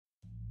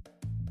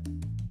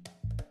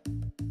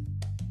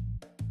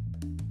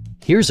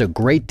Here's a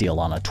great deal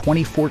on a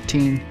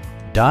 2014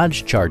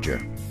 Dodge Charger.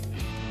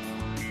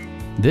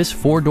 This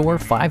four-door,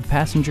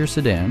 five-passenger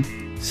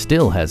sedan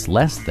still has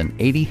less than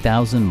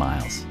 80,000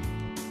 miles.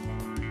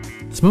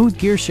 Smooth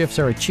gear shifts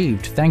are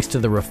achieved thanks to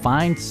the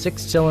refined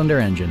six-cylinder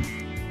engine,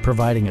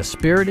 providing a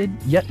spirited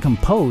yet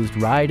composed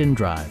ride and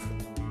drive.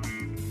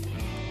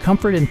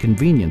 Comfort and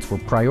convenience were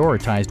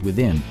prioritized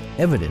within,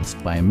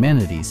 evidenced by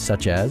amenities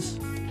such as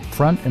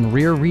front and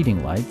rear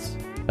reading lights,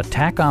 a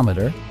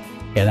tachometer,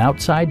 an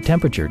outside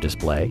temperature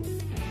display,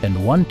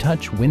 and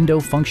one-touch window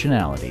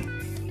functionality.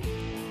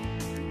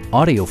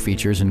 Audio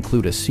features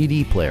include a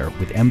CD player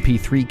with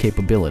MP3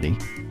 capability,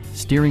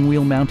 steering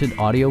wheel mounted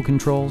audio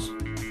controls,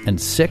 and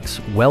 6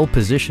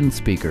 well-positioned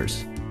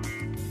speakers.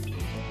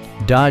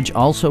 Dodge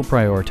also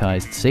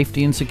prioritized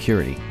safety and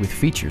security with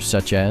features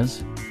such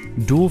as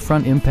dual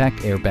front impact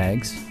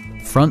airbags,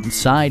 front and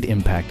side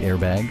impact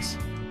airbags,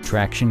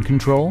 traction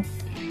control,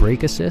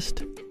 brake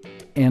assist,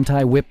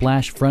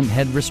 anti-whiplash front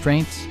head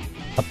restraints,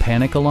 a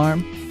panic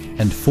alarm,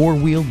 and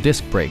four-wheel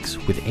disc brakes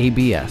with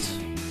ABS.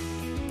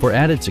 For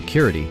added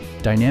security,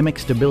 dynamic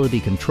stability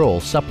control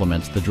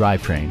supplements the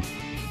drivetrain.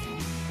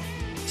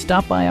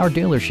 Stop by our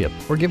dealership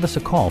or give us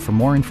a call for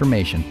more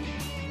information.